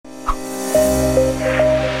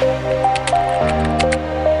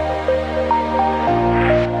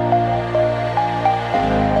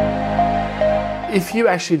if you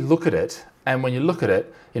actually look at it, and when you look at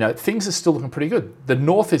it, things are still looking pretty good. The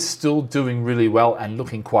North is still doing really well and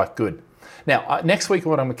looking quite good. Now, next week,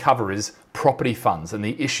 what I'm going to cover is property funds and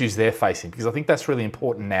the issues they're facing, because I think that's really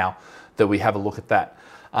important now that we have a look at that.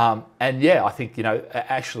 And yeah, I think,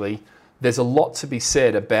 actually, there's a lot to be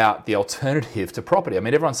said about the alternative to property. I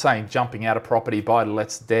mean, everyone's saying jumping out of property, buy to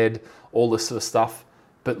let's dead, all this sort of stuff.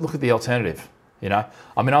 But look at the alternative.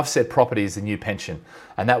 I mean, I've said property is the new pension,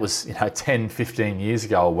 and that was 10, 15 years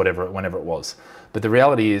ago or whatever, whenever it was. But the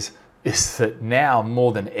reality is that now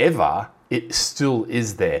more than ever, it still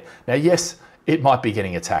is there. Now, yes, it might be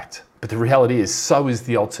getting attacked, but the reality is so is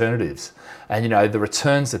the alternatives. And the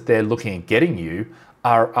returns that they're looking at getting you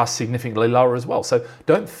are significantly lower as well. So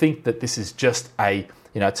don't think that this is just a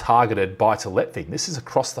targeted buy to let thing. This is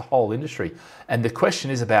across the whole industry. And the question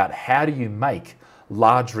is about how do you make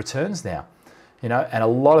large returns now? And a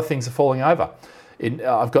lot of things are falling over.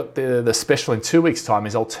 I've got the special in 2 weeks' time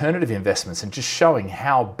is alternative investments, and just showing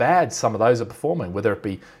how bad some of those are performing, whether it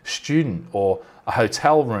be student or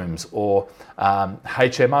hotel rooms or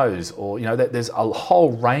HMOs, or there's a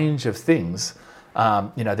whole range of things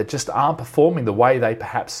that just aren't performing the way they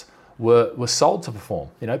perhaps were sold to perform.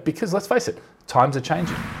 Because let's face it, times are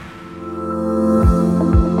changing.